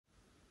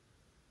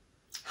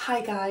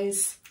Hi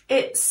guys,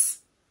 it's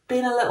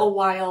been a little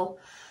while.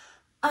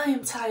 I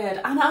am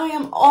tired and I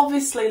am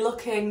obviously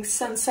looking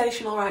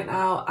sensational right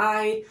now.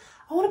 I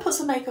want to put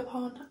some makeup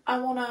on, I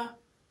want to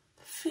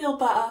feel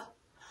better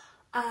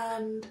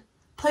and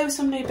play with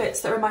some new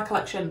bits that are in my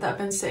collection that have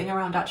been sitting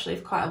around actually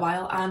for quite a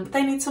while and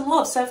they need some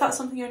love. So if that's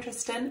something you're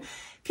interested in,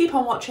 keep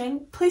on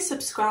watching, please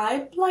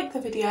subscribe, like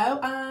the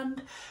video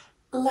and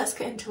let's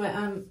get into it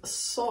and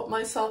sort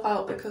myself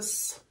out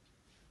because,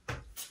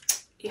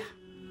 yeah.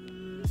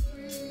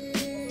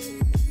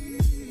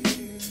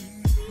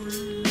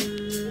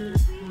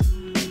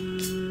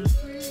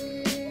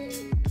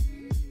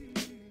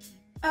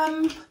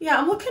 Yeah,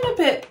 I'm looking a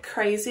bit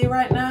crazy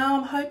right now.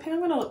 I'm hoping I'm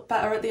going to look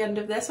better at the end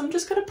of this. I'm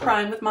just going to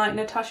prime with my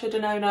Natasha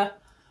Denona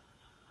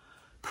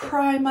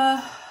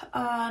primer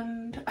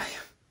and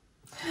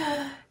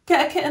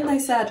get a kitten, they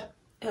said.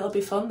 It'll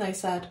be fun, they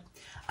said.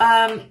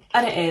 And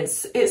it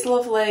is. It's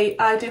lovely.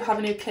 I do have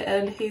a new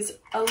kitten. He's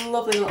a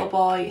lovely little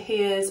boy.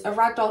 He is a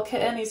ragdoll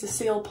kitten. He's a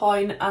seal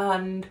point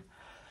and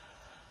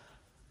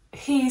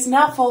he's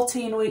now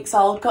 14 weeks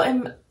old. Got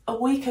him a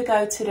week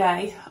ago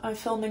today. I'm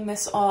filming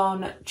this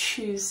on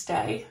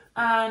Tuesday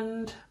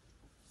and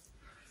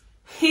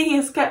he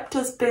has kept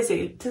us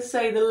busy to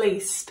say the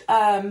least.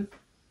 I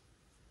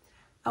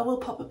will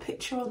pop a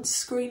picture on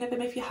screen of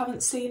him if you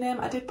haven't seen him.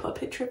 I did put a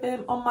picture of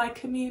him on my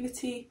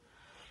community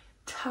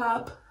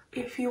tab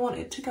if you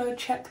wanted to go and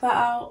check that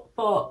out.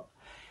 But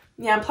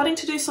yeah, I'm planning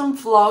to do some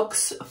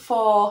vlogs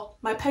for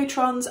my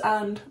patrons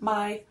and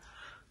my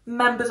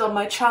members on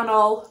my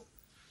channel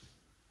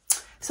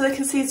so they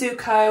can see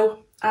Zuko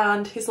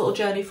and his little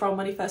journey from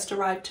when he first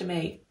arrived to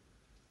me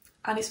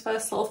and his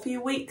first little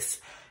few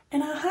weeks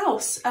in our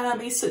house.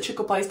 He's such a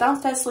good boy. He's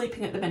downstairs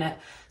sleeping at the minute,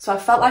 so I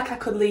felt like I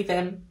could leave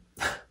him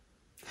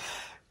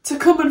to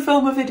come and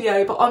film a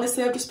video, but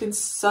honestly I've just been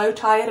so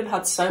tired and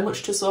had so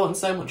much to sort and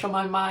so much on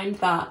my mind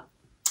that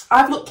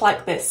I've looked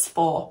like this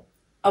for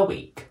a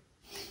week.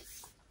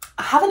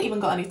 I haven't even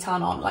got any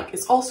tan on, like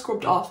it's all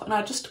scrubbed off and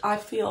I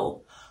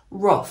feel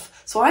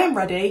rough. So I am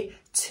ready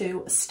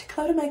to stick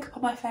a load of makeup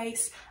on my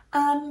face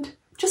and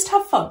just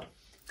have fun.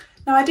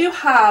 Now I do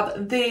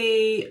have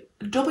the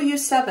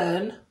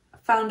W7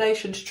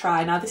 foundation to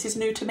try. Now this is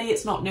new to me,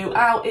 it's not new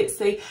out. It's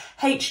the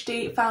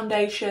HD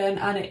foundation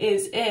and it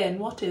is in,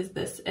 what is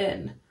this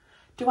in?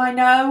 Do I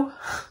know?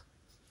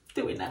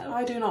 Do we know?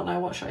 I do not know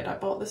what shade I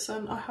bought this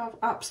in. I have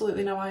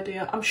absolutely no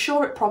idea. I'm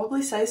sure it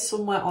probably says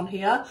somewhere on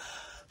here,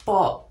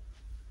 but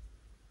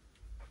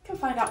I can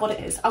find out what it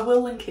is. I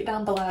will link it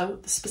down below,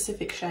 the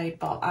specific shade,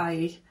 but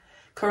I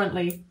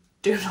currently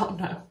do not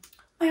know.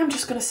 I am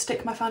just going to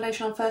stick my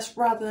foundation on first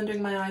rather than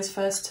doing my eyes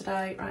first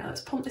today. Right,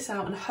 let's pump this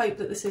out and hope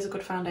that this is a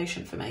good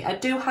foundation for me. I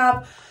do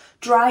have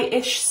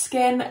dry-ish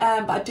skin,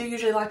 but I do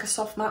usually like a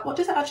soft matte. What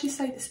does it actually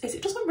say this is?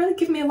 It doesn't really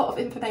give me a lot of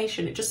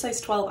information. It just says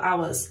 12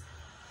 hours.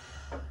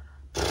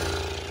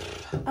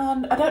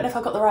 And I don't know if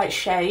I got the right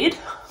shade,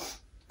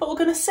 but we're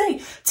going to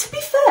see. To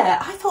be fair,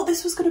 I thought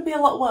this was going to be a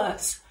lot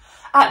worse.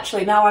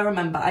 Actually, now I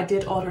remember, I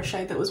did order a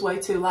shade that was way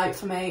too light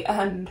for me,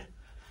 and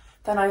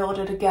then I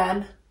ordered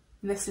again.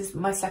 This is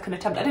my second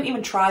attempt. I didn't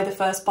even try the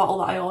first bottle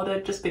that I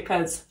ordered just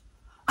because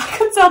I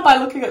could tell by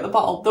looking at the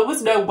bottle there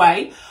was no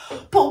way.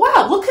 But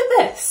wow, look at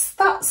this.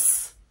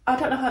 That's, I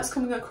don't know how it's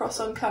coming across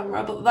on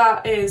camera, but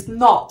that is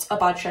not a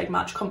bad shade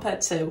match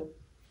compared to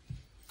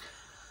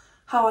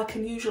how I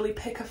can usually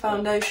pick a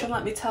foundation.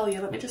 Let me tell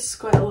you, let me just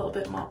squirt a little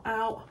bit more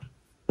out.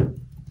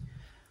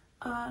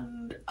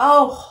 And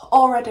oh,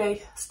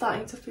 already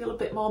starting to feel a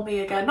bit more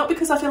me again. Not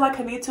because I feel like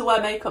I need to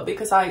wear makeup,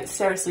 because I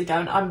seriously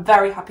don't. I'm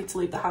very happy to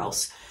leave the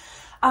house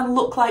and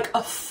look like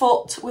a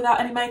foot without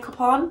any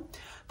makeup on.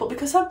 But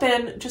because I've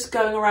been just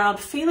going around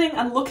feeling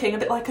and looking a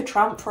bit like a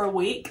tramp for a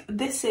week,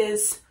 this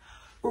is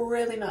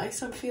really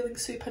nice. I'm feeling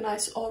super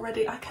nice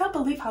already. I can't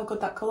believe how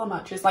good that colour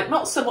matches. Like,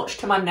 not so much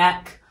to my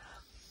neck.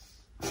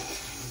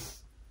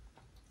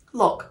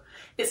 Look,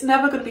 it's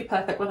never going to be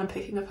perfect when I'm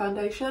picking a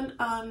foundation,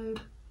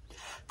 and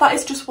that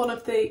is just one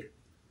of the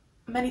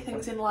many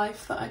things in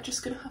life that I'm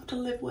just going to have to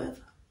live with.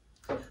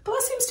 But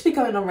that seems to be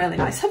going on really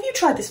nice. Have you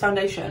tried this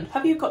foundation?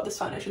 Have you got this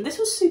foundation? This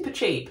was super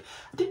cheap.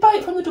 I did buy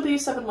it from the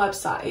W7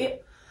 website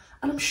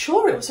and I'm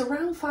sure it was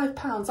around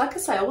 £5. Like I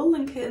say, I will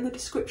link it in the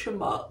description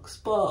box,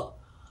 but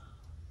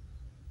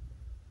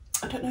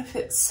I don't know if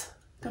it's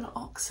going to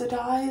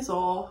oxidise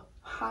or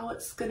how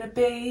it's going to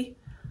be.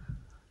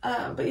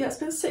 But yeah, it's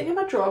been sitting in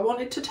my drawer. I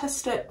wanted to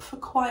test it for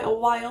quite a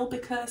while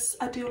because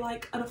I do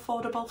like an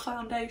affordable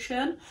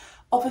foundation.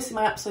 Obviously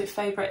my absolute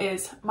favourite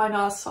is my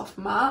NARS Soft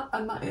Matte,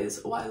 and that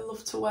is what I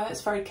love to wear.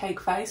 It's very cake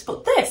face,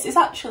 but this is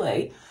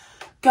actually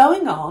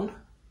going on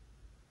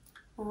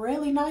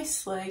really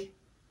nicely.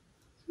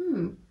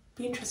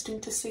 Be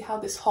interesting to see how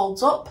this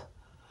holds up.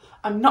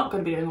 I'm not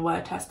going to be doing a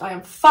wear test. I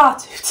am far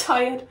too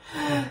tired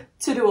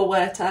to do a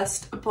wear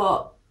test,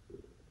 but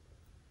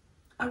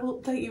I will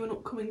update you in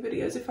upcoming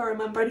videos if I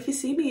remember. And if you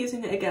see me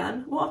using it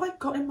again, what have I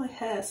got in my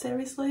hair?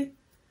 Seriously?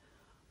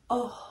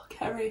 Oh,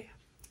 Kerry.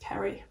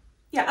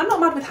 Yeah, I'm not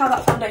mad with how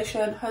that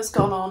foundation has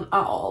gone on at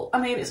all. I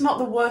mean, it's not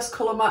the worst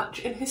colour match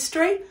in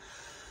history.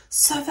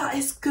 So that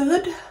is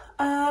good.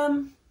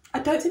 I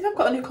don't think I've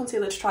got a new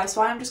concealer to try,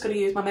 so I am just going to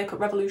use my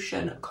Makeup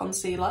Revolution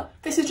concealer.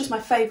 This is just my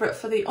favourite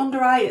for the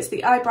under eye. It's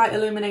the Eye Bright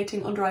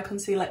Illuminating Under Eye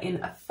Concealer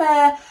in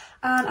Affair,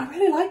 and I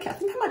really like it. I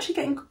think I'm actually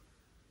getting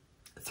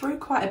through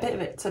quite a bit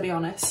of it, to be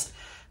honest,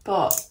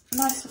 but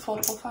nice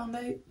affordable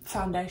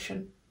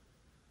foundation.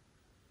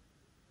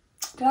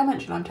 Did I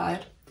mention I'm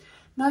tired?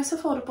 Nice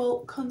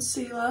affordable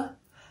concealer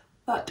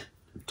that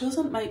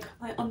doesn't make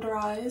my under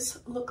eyes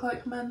look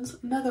like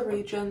men's nether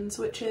regions,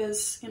 which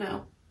is, you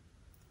know,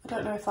 I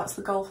don't know if that's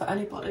the goal for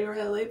anybody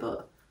really,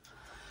 but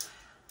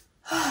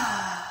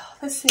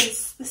this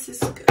is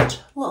good.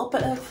 A little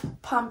bit of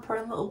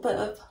pampering, a little bit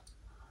of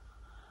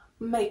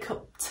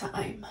makeup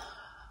time.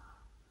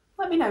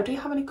 Let me know, do you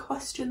have any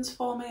questions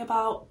for me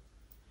about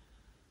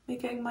me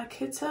getting my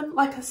kitten?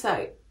 Like I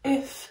say,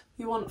 if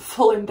you want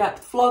full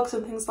in-depth vlogs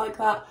and things like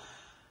that,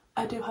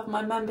 I do have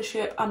my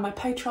membership and my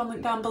Patron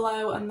link down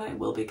below, and they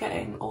will be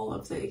getting all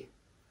of the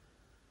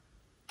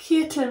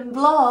kitten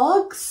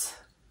vlogs.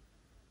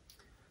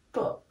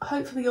 But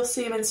hopefully you'll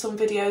see him in some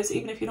videos,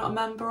 even if you're not a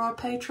member or a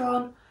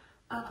patron,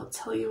 and I'll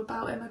tell you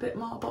about him a bit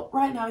more. But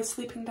right now he's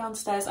sleeping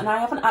downstairs, and I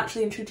haven't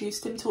actually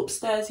introduced him to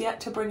upstairs yet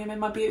to bring him in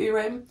my beauty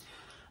room,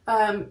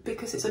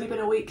 because it's only been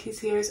a week he's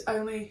here. He's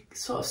only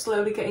sort of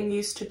slowly getting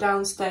used to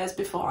downstairs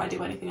before I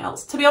do anything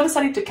else. To be honest,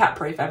 I need to cat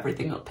proof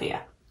everything up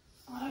here.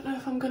 I don't know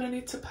if I'm going to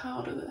need to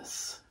powder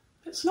this.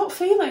 It's not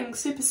feeling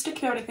super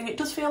sticky or anything. It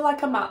does feel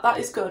like a matte. That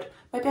is good.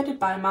 Maybe I did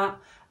buy a matte.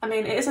 I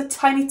mean, it is a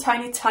tiny,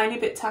 tiny, tiny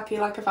bit tacky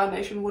like a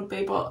foundation would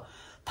be, but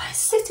that is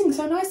sitting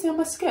so nicely on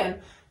my skin.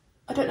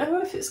 I don't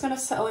know if it's going to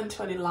settle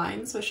into any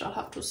lines, which I'll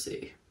have to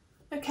see.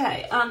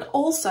 Okay, and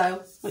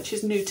also, which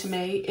is new to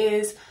me,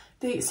 is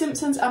the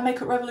Simpsons and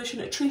Makeup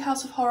Revolution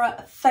Treehouse of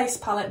Horror face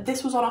palette.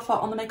 This was on offer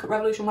on the Makeup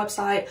Revolution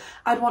website.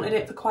 I'd wanted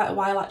it for quite a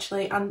while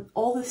actually, and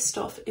all this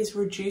stuff is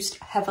reduced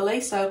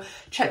heavily, so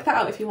check that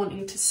out if you're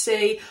wanting to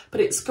see.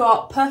 But it's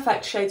got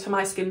perfect shades for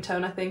my skin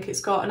tone, I think. It's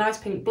got a nice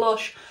pink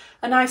blush,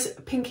 a nice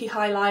pinky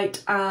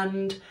highlight,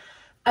 and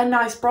a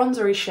nice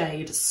bronzery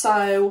shade.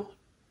 So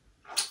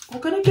we're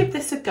going to give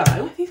this a go.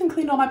 I've even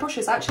cleaned all my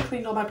brushes. I actually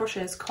cleaned all my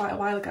brushes quite a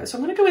while ago. So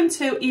I'm going to go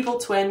into Evil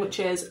Twin,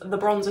 which is the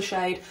bronzer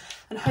shade,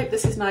 and hope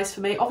this is nice for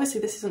me. Obviously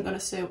this isn't going to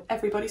suit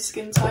everybody's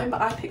skin tone, but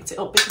I picked it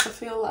up because I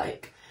feel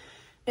like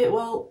it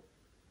will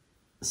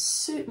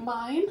suit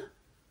mine.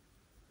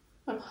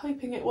 I'm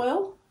hoping it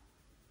will.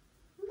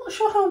 I'm not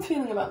sure how I'm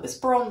feeling about this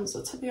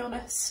bronzer, to be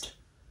honest.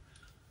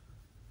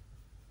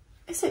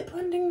 Is it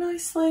blending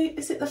nicely?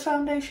 Is it the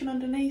foundation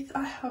underneath?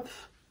 I have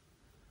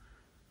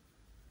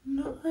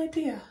no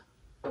idea.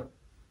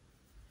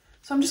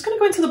 So I'm just going to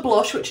go into the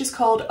blush, which is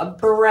called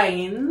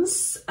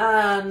Brains,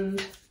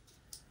 and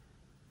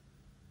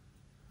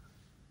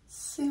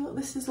see what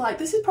this is like.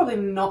 This is probably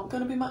not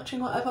going to be matching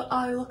whatever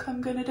eye look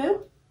I'm going to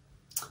do.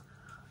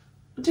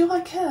 Do I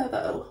care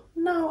though?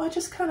 No, I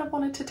just kind of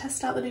wanted to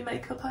test out the new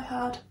makeup I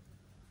had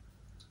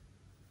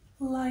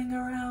lying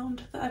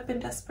around that I've been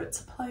desperate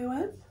to play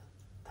with.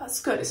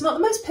 That's good. It's not the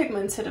most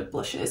pigmented of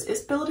blushes.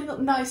 It's building up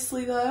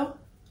nicely though.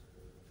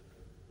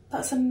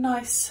 That's a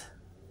nice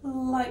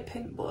light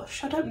pink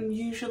blush. I don't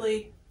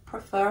usually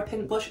prefer a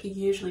pink blush. I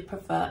usually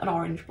prefer an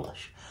orange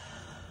blush.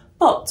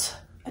 But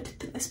I did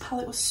think this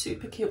palette was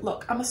super cute.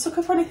 Look, I'm a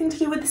sucker for anything to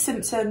do with The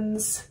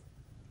Simpsons.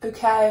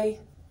 Okay.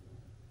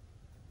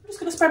 I'm just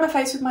going to spray my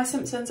face with my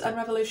Simpsons and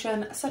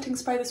Revolution setting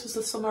spray. This was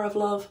the Summer of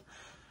Love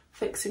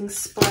fixing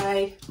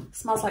spray.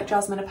 Smells like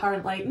jasmine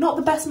apparently. Not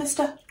the best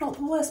mister, not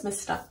the worst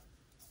mister.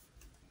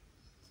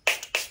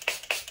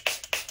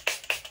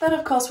 Then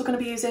of course we're going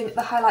to be using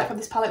the highlight from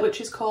this palette, which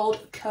is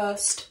called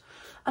Cursed.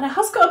 And it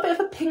has got a bit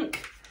of a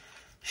pink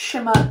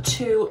shimmer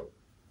to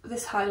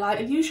this highlight.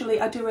 And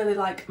usually I do really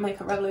like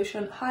Makeup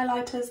Revolution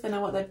highlighters. They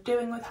know what they're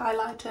doing with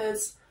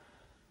highlighters.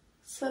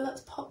 So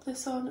let's pop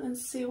this on and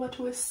see what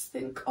we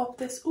think of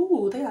this.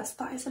 Ooh, yes,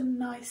 that is a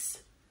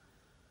nice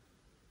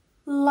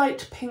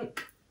light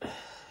pink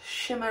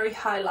shimmery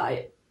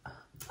highlight.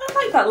 I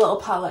like that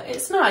little palette.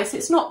 It's nice.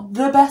 It's not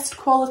the best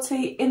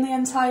quality in the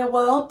entire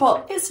world,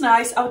 but it's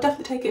nice. I would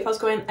definitely take it if I was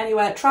going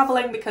anywhere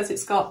travelling because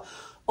it's got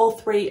all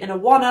three in a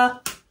one-er.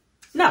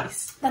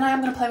 Nice. Then I am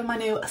going to play with my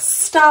new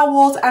Star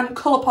Wars and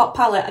Colourpop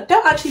palette. I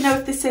don't actually know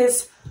if this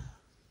is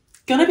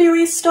going to be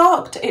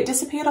restocked. It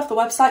disappeared off the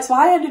website, so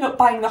I ended up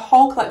buying the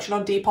whole collection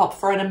on Depop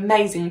for an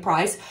amazing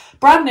price.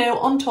 Brand new,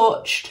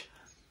 untouched.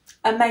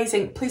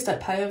 Amazing. Please don't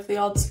pay over the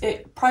odds.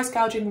 Price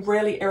gouging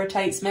really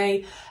irritates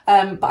me,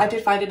 but I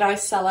did find a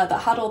nice seller that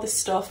had all this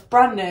stuff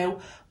brand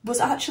new. Was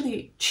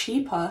actually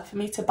cheaper for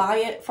me to buy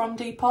it from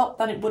Depop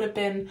than it would have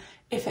been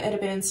if it had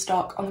been in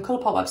stock on the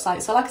Colourpop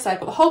website. So like I said, I've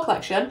got the whole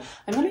collection.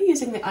 I'm going to be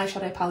using the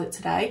eyeshadow palette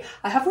today.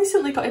 I have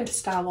recently got into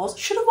Star Wars.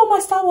 Should have worn my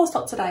Star Wars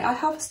top today. I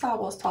have a Star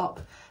Wars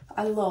top that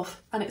I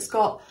love, and it's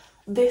got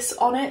this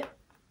on it.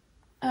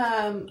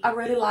 I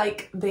really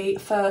like the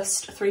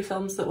first 3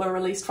 films that were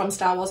released from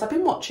Star Wars. I've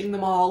been watching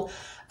them all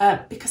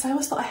because I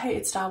always thought I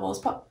hated Star Wars,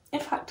 but in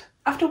fact,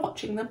 after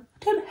watching them,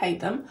 I don't hate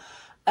them.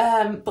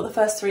 but the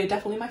first three are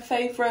definitely my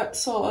favourite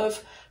sort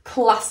of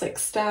classic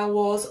Star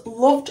Wars.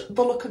 Loved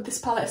the look of this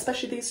palette,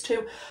 especially these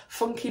two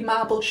funky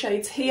marbled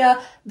shades here.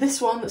 This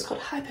one that's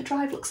called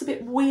Hyperdrive looks a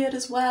bit weird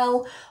as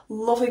well.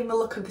 Loving the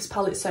look of this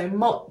palette so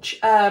much.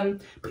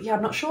 But yeah,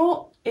 I'm not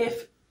sure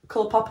if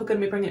Colourpop are going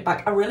to be bringing it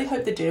back. I really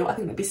hope they do. I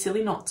think they'd be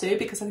silly not to,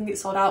 because I think it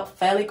sold out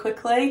fairly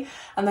quickly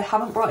and they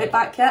haven't brought it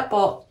back yet.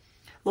 But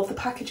love the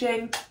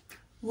packaging,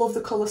 love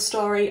the colour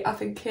story. I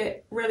think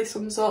it really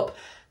sums up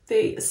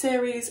the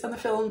series and the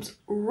films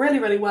really,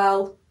 really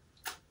well.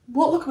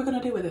 What look are we going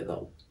to do with it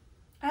though?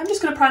 I'm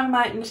just going to prime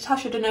my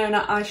Natasha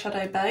Denona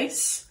eyeshadow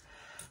base.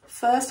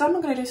 First, I'm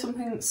not going to do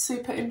something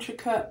super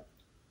intricate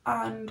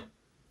and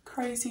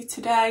crazy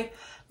today.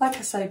 Like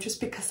I say,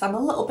 just because I'm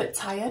a little bit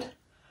tired.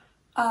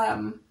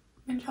 I've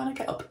been trying to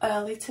get up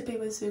early to be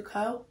with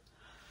Zuko.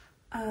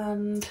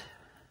 And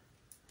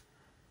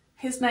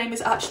his name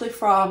is actually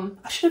from,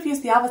 I should have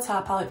used the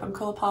Avatar palette from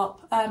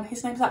Colourpop.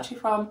 His name's actually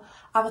from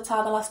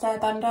Avatar: The Last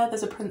Airbender.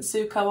 There's a Prince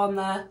Zuko on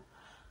there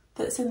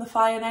that's in the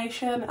Fire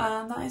Nation,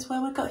 and that is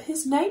where we got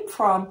his name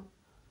from.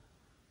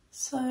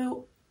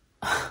 So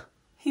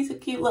he's a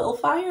cute little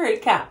fiery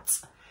cat.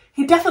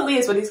 He definitely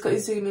is when he's got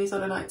his zoomies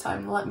on at night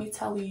time, let me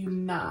tell you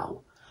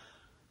now.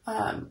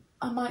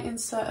 I might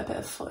insert a bit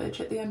of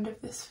footage at the end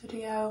of this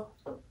video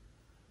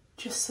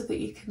just so that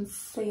you can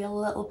see a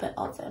little bit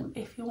of him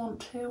if you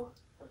want to.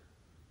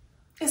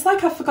 It's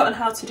like I've forgotten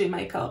how to do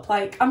makeup.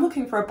 Like, I'm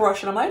looking for a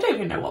brush and I'm like, I don't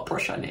even know what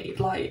brush I need.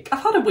 Like,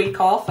 I've had a week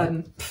off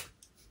and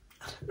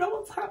I don't know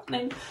what's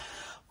happening.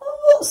 Well,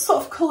 what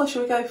sort of colour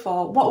should we go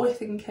for? What are we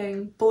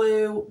thinking?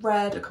 Blue,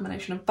 red, a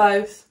combination of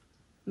both,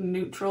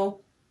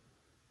 neutral.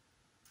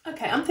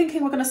 Okay, I'm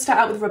thinking we're going to start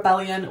out with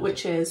Rebellion,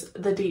 which is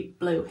the deep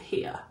blue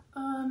here.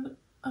 And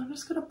I'm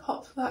just going to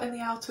pop that in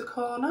the outer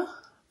corner.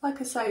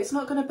 Like I say, it's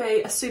not going to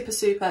be a super,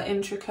 super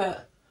intricate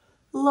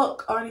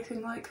look or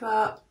anything like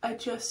that. I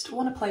just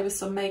want to play with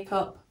some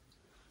makeup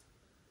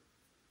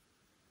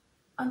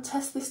and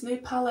test this new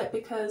palette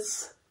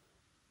because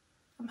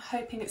I'm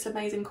hoping it's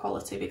amazing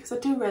quality, because I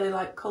do really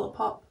like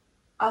Colourpop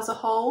as a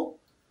whole.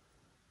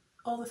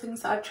 All the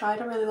things that I've tried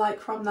I really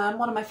like from them.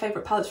 One of my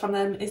favourite palettes from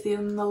them is the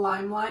In the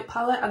Limelight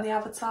palette and the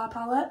Avatar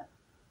palette.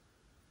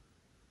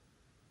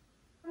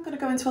 I'm going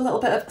to go into a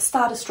little bit of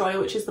Star Destroyer,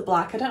 which is the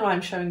black. I don't know why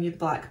I'm showing you the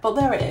black, but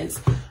there it is.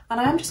 And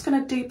I am just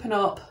going to deepen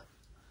up.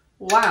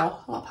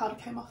 Wow, a lot of powder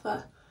came off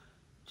there.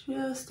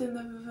 Just in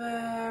the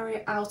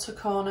very outer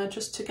corner,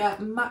 just to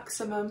get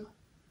maximum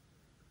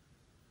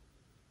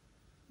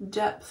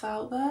depth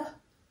out there.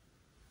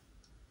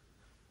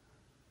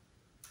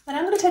 Then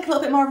I'm going to take a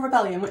little bit more of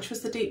Rebellion, which was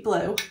the deep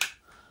blue,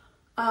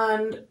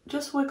 and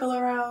just wiggle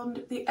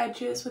around the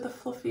edges with a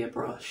fluffier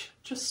brush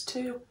just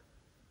to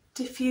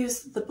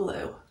diffuse the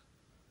blue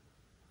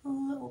a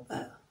little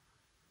bit.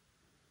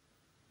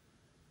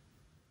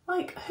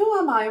 Like, who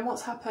am I and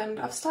what's happened?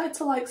 I've started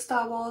to like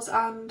Star Wars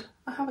and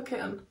I have a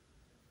kitten.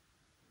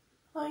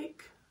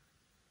 Like,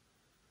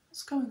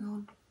 what's going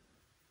on?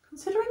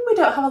 Considering we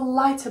don't have a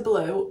lighter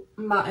blue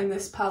matte in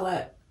this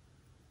palette,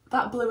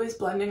 that blue is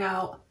blending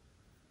out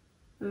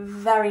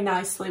very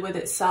nicely with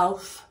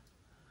itself.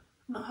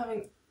 I'm not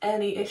having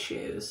any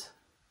issues.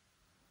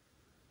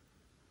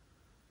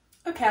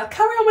 Okay, I'll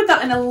carry on with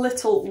that in a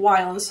little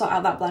while and sort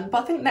out that blend,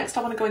 but I think next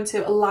I want to go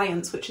into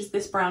Alliance, which is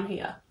this brown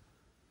here.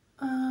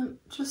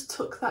 Just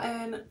tuck that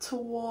in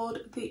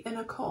toward the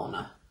inner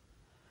corner.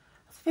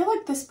 I feel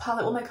like this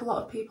palette will make a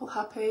lot of people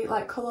happy,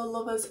 like colour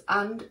lovers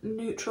and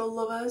neutral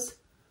lovers,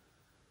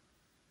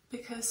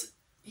 because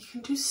you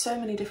can do so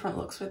many different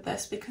looks with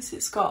this, because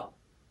it's got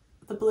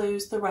the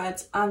blues, the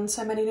reds, and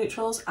so many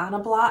neutrals, and a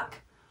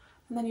black.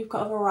 And then you've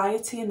got a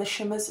variety in the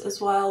shimmers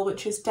as well,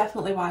 which is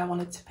definitely why I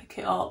wanted to pick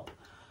it up.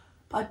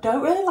 But I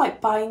don't really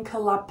like buying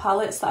collab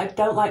palettes that I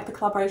don't like the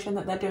collaboration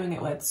that they're doing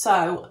it with.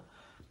 So,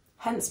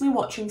 hence me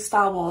watching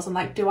Star Wars and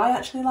like, do I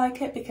actually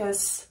like it?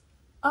 Because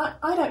I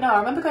don't know. I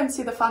remember going to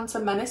see The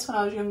Phantom Menace when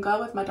I was younger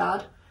with my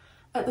dad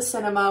at the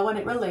cinema when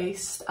it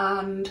released,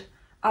 and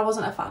I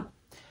wasn't a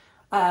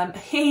fan.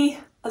 He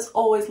has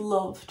always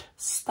loved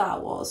Star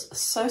Wars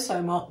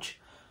so much.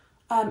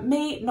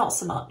 Me, not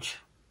so much.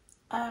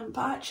 But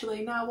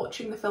actually now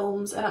watching the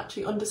films and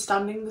actually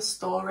understanding the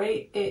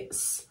story,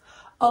 it's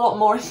a lot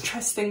more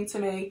interesting to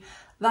me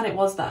than it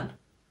was then.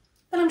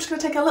 Then I'm just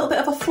going to take a little bit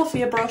of a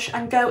fluffier brush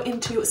and go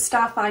into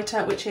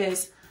Starfighter, which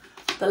is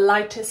the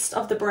lightest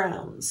of the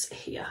browns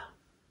here.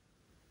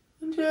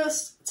 And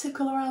just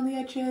tickle around the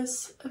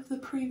edges of the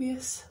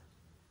previous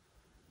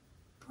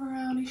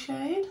browny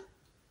shade.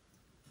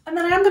 And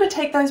then I am going to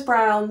take those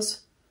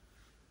browns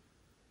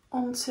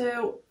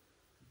onto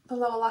the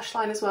lower lash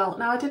line as well.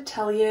 Now, I did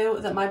tell you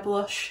that my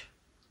blush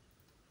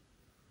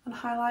and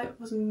highlight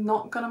was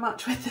not going to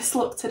match with this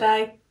look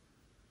today.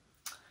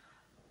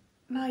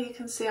 Now you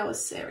can see I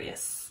was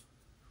serious.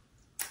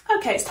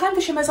 Okay, it's time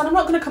for shimmers, and I'm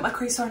not going to cut my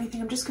crease or anything.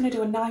 I'm just going to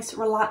do a nice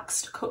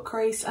relaxed cut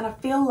crease, and I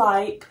feel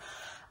like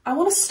I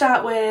want to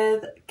start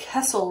with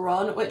Kessel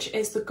Run, which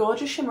is the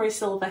gorgeous shimmery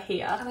silver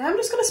here. And I am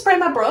just going to spray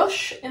my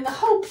brush in the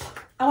hope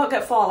I won't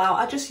get fallout.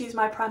 I just use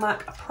my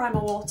Primark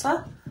primer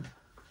water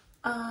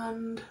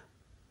And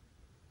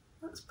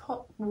let's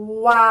put,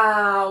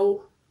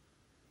 wow.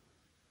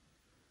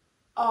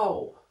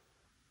 Oh.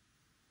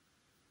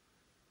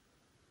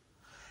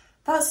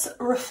 That's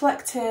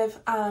reflective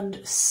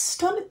and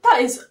stunning.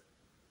 That is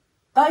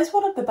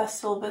one of the best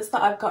silvers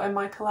that I've got in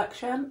my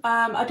collection.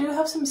 I do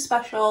have some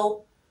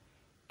special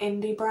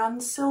indie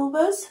brand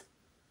silvers,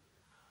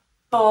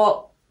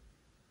 but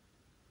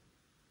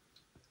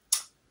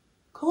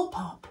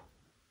Colourpop,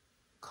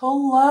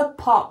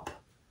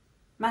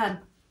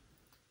 man.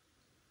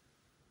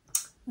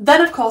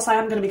 Then of course I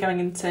am going to be going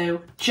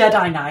into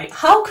Jedi Night.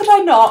 How could I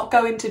not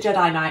go into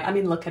Jedi Night? I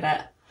mean, look at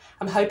it.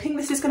 I'm hoping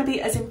this is going to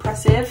be as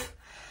impressive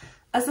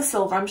as the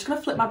silver. I'm just going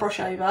to flip my brush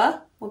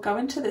over. We'll go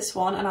into this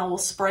one and I will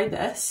spray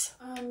this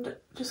and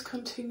just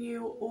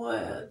continue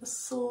where the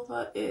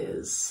silver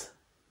is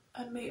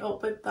and meet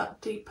up with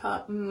that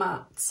deeper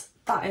matte.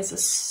 That is a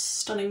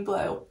stunning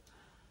blue.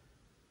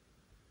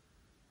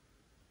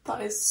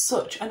 That is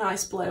such a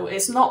nice blue.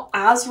 It's not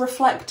as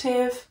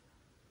reflective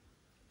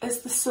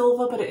as the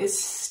silver, but it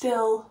is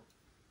still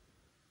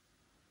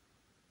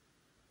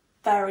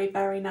very,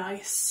 very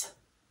nice.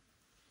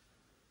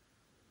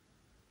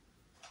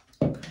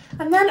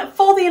 And then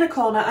for the inner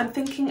corner, I'm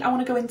thinking I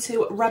want to go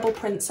into Rebel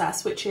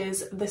Princess, which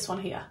is this one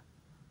here.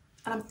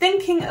 And I'm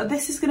thinking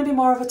this is going to be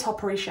more of a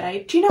toppery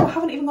shade. Do you know, I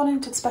haven't even gone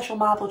into the special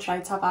marble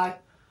shades, have I?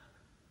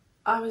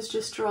 I was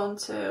just drawn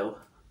to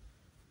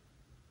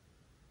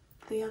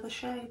the other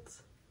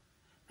shades.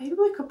 Maybe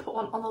we could put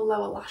one on the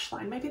lower lash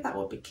line. Maybe that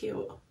would be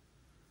cute.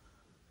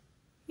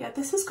 Yeah,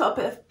 this has got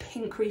a bit of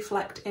pink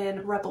reflect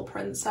in Rebel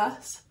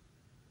Princess,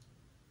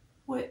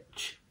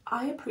 which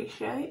I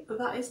appreciate.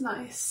 That is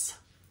nice.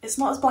 It's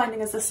not as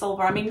blinding as the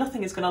silver. I mean,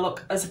 nothing is going to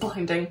look as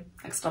blinding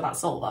next to that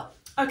silver.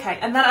 Okay,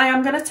 and then I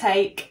am going to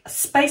take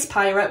Space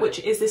Pirate, which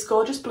is this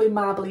gorgeous blue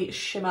marbly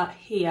shimmer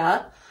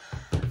here,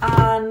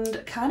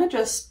 and kind of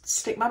just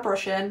stick my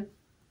brush in,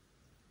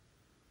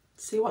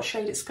 see what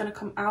shade it's going to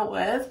come out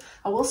with.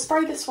 I will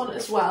spray this one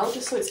as well,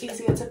 just so it's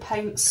easier to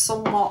paint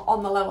somewhat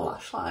on the lower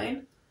lash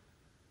line.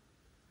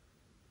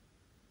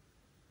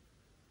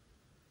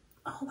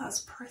 Oh, that's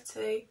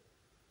pretty.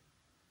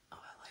 Oh,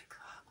 I like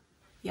that.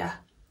 Yeah,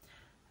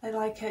 I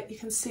like it. You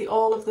can see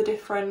all of the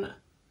different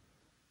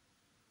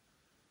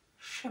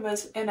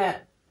shimmers in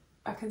it.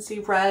 I can see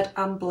red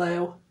and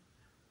blue.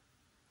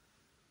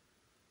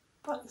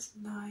 That is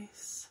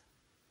nice.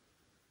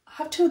 I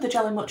have two of the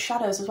Jelly Much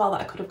shadows as well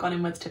that I could have gone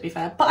in with, to be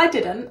fair, but I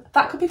didn't.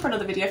 That could be for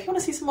another video. If you want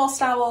to see some more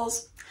Star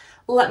Wars,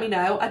 let me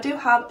know. I do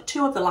have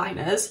two of the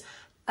liners.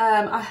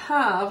 I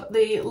have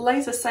the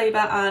Laser Saber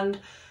and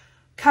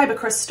Kyber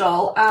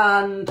Crystal,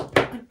 and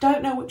I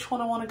don't know which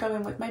one I want to go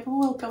in with. Maybe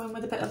we'll go in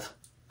with a bit of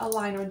a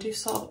liner and do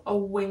sort of a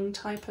wing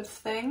type of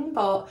thing,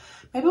 but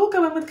maybe we'll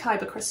go in with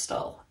Kyber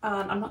Crystal.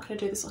 And I'm not going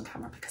to do this on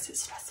camera because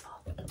it's stressful.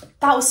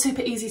 That was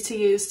super easy to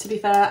use, to be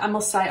fair. I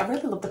must say, I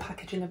really love the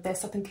packaging of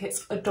this. I think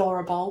it's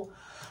adorable.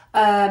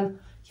 Yeah,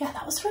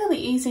 that was really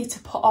easy to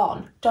put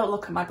on. Don't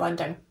look at my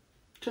blending.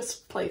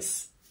 Just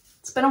please.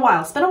 It's been a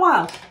while. It's been a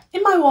while.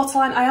 In my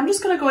waterline, I am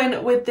just going to go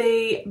in with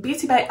the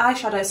Beauty Bay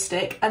eyeshadow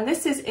stick, and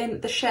this is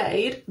in the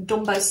shade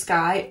Dumbo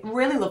Sky.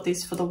 Really love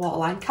these for the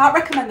waterline. Can't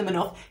recommend them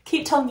enough.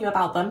 Keep telling you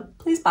about them.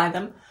 Please buy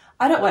them.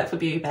 I don't work for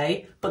Beauty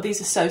Bay, but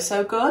these are so,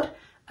 so good.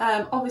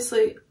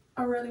 Obviously,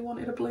 I really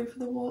wanted a blue for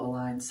the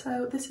waterline,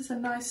 so this is a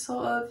nice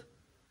sort of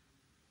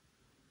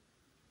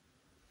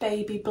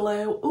baby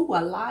blue. Ooh,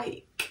 I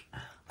like.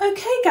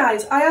 Okay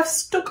guys, I have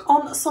stuck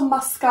on some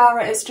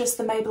mascara. It's just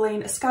the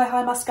Maybelline Sky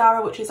High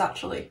mascara, which is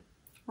actually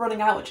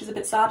running out, which is a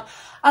bit sad.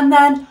 And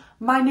then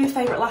my new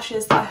favourite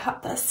lashes that I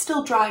have, they're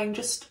still drying,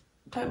 just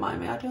don't mind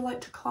me. I do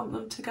like to clamp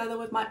them together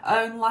with my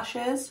own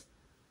lashes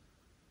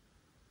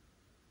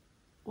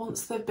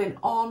once they've been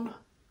on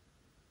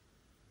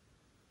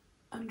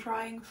and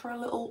drying for a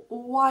little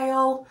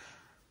while.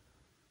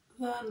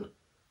 Then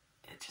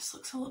it just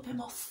looks a little bit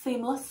more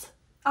seamless.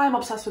 I'm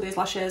obsessed with these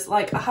lashes.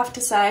 Like, I have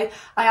to say,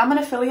 I am an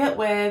affiliate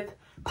with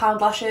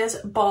Pound Lashes,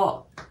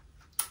 but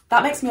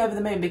that makes me over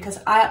the moon because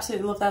I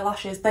absolutely love their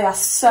lashes. They are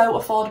so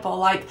affordable.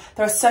 Like,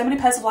 there are so many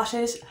pairs of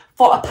lashes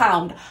for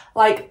 £1.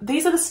 Like,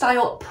 these are the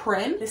style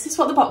Prin. This is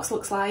what the box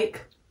looks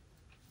like.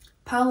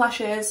 Pound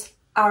Lashes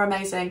are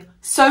amazing.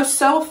 So,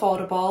 so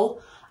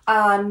affordable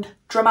and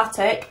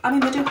dramatic. I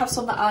mean, they do have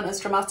some that aren't as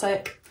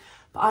dramatic,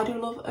 but I do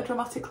love a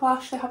dramatic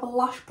lash. They have a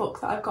lash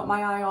book that I've got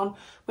my eye on,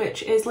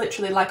 which is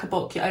literally like a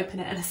book. You open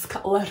it and it's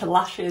got a load of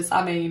lashes.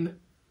 I mean,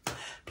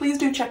 please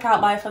do check out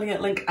my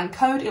affiliate link and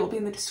code. It will be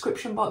in the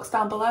description box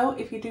down below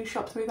if you do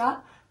shop through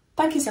that.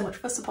 Thank you so much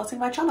for supporting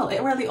my channel.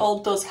 It really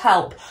all does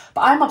help.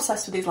 But I'm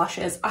obsessed with these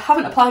lashes. I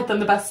haven't applied them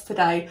the best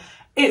today.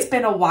 It's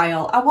been a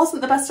while. I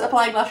wasn't the best at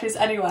applying lashes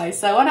anyway,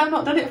 so when I've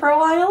not done it for a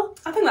while,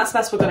 I think that's the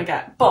best we're going to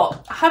get.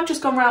 But I have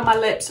just gone around my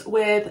lips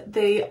with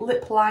the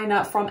lip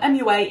liner from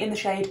MUA in the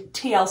shade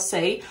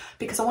TLC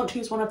because I want to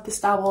use one of the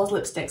Star Wars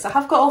lipsticks. I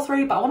have got all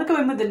three, but I want to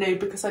go in with the nude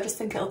because I just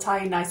think it'll tie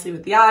in nicely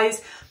with the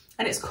eyes.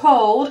 And it's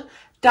called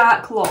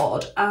Dark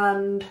Lord.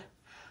 And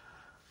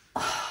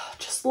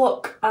just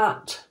look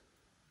at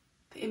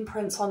the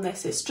imprints on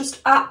this. It's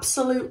just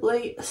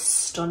absolutely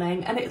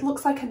stunning and it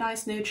looks like a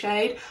nice nude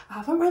shade. I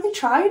haven't really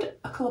tried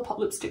a Colourpop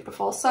lipstick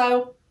before,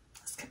 so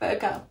let's give it a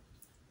go.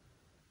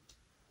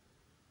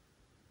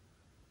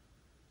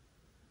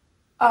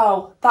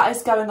 Oh, that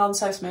is going on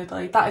so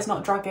smoothly. That is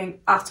not dragging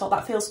at all.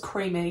 That feels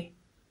creamy.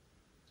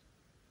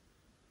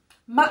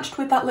 Matched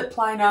with that lip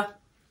liner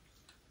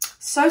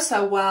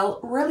so well.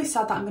 Really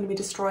sad that I'm going to be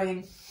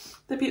destroying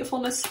the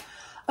beautifulness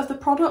of the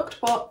product,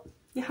 but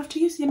you have to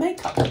use your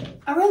makeup.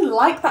 I really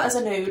like that as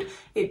a nude.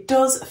 It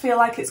does feel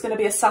like it's going to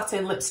be a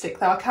satin lipstick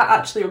though. I can't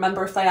actually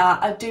remember if they are.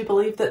 I do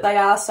believe that they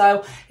are,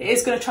 so it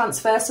is going to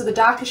transfer. So the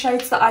darker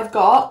shades that I've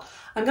got,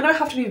 I'm going to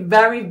have to be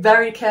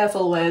very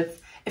careful with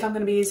if I'm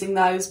going to be using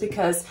those,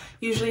 because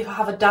usually if I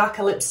have a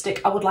darker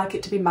lipstick, I would like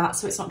it to be matte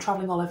so it's not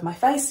travelling all over my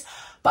face.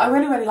 But I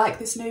really like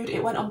this nude.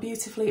 It went on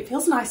beautifully. It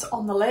feels nice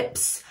on the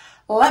lips.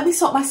 Let me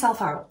sort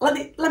myself out.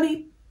 I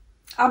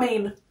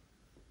mean,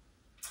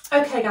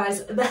 okay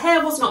guys, the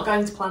hair was not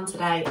going to plan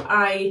today.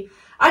 I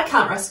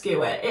can't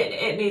rescue it.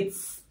 It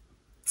needs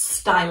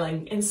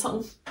styling in some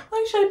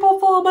way, shape or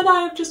form, and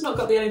I have just not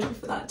got the energy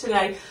for that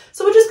today.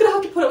 So we're just gonna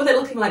have to put up with it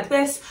looking like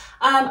this.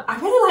 I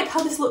really like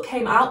how this look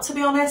came out, to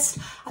be honest.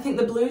 I think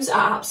the blues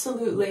are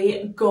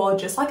absolutely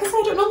gorgeous. Like I said,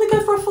 I don't normally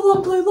go for a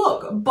full-on blue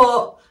look,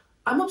 but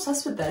I'm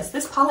obsessed with this.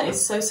 This palette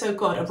is so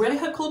good. I really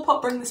hope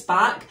Colourpop bring this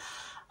back.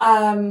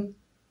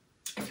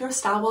 If you're a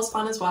Star Wars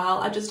fan as well,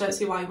 I just don't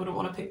see why you wouldn't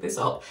want to pick this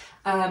up.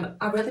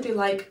 I really do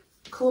like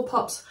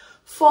Colourpop's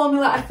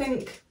formula. I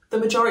think the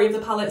majority of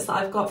the palettes that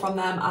I've got from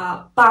them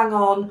are bang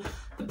on.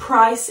 The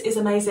price is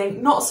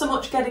amazing. Not so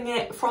much getting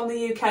it from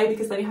the UK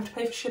because then you have to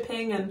pay for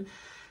shipping and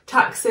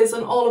taxes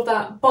and all of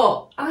that,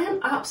 but I am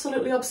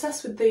absolutely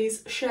obsessed with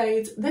these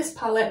shades. This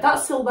palette, that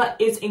silver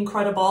is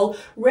incredible.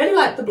 Really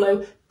like the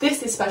blue.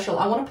 This is special.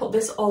 I want to put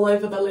this all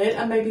over the lid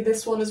and maybe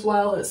this one as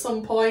well at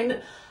some point.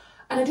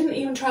 And I didn't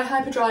even try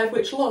Hyperdrive,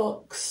 which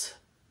looks,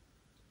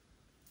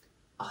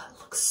 oh, it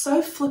looks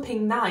so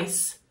flipping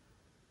nice.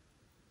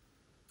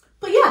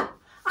 But yeah,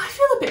 I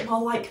feel a bit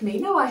more like me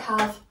now I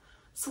have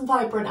some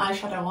vibrant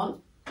eyeshadow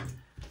on.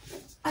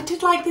 I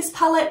did like this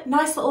palette,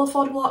 nice little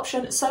affordable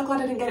option. So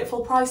glad I didn't get it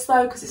full price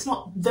though, because it's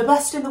not the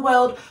best in the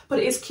world, but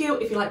it is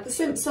cute if you like The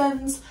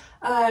Simpsons.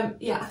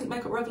 Yeah, I think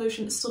Makeup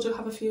Revolution still do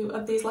have a few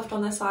of these left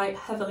on their site,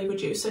 heavily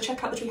reduced. So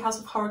check out the Treehouse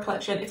of Horror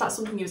collection if that's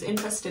something you was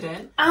interested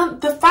in. And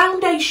the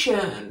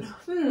foundation,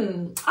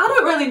 I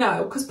don't really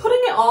know, because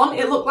putting it on,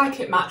 it looked like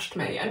it matched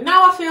me. And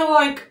now I feel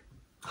like,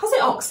 has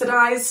it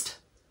oxidized?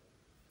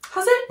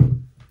 Has it?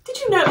 Did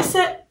you notice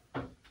it?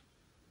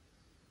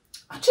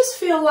 I just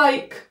feel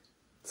like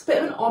it's a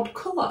bit of an odd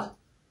colour.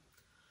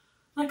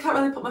 I can't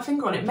really put my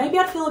finger on it. Maybe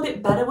I'd feel a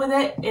bit better with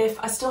it if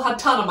I still had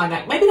tan on my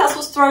neck. Maybe that's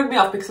what's throwing me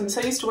off, because I'm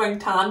so used to wearing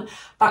tan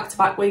back to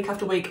back, week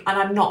after week, and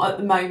I'm not at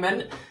the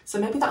moment. So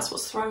maybe that's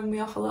what's throwing me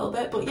off a little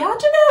bit. But yeah, I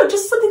don't know,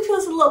 just something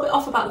feels a little bit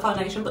off about the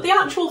foundation. But the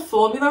actual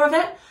formula of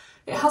it,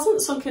 it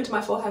hasn't sunk into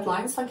my forehead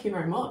lines, thank you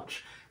very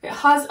much. It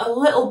has a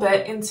little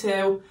bit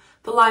into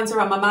the lines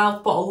around my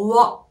mouth, but a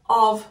lot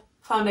of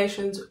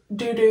foundations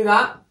do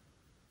that.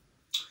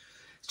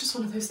 It's just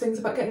one of those things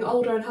about getting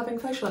older and having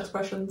facial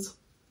expressions.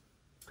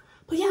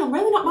 But yeah, I'm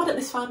really not mad at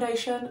this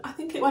foundation. I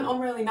think it went on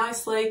really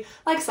nicely.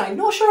 Like I say,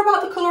 not sure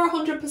about the colour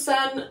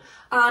 100%,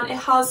 and it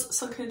has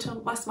sunken into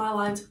my smile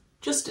lines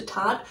just a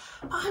tad.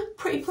 I'm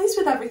pretty pleased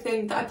with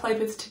everything that I played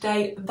with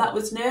today that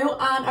was new,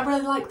 and I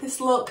really like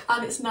this look,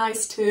 and it's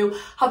nice to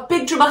have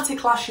big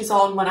dramatic lashes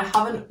on when I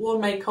haven't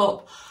worn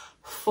makeup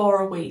for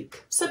a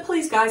week. So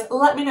please guys,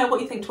 let me know what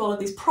you think to all of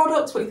these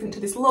products, what you think to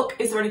this look.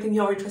 Is there anything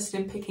you're interested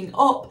in picking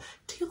up?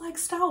 Do you like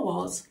Star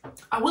Wars?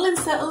 I will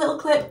insert a little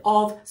clip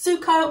of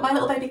Zuko, my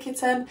little baby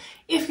kitten,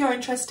 if you're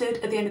interested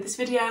at the end of this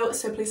video,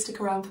 so please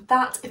stick around for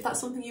that if that's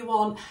something you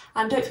want.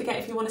 And don't forget,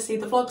 if you want to see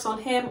the vlogs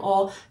on him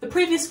or the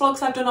previous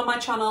vlogs I've done on my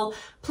channel,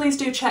 please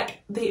do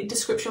check the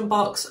description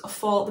box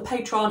for the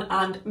Patron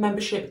and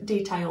membership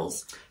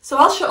details. So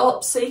I'll shut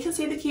up so you can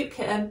see the cute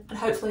kitten, and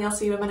hopefully I'll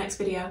see you in my next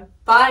video.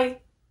 Bye!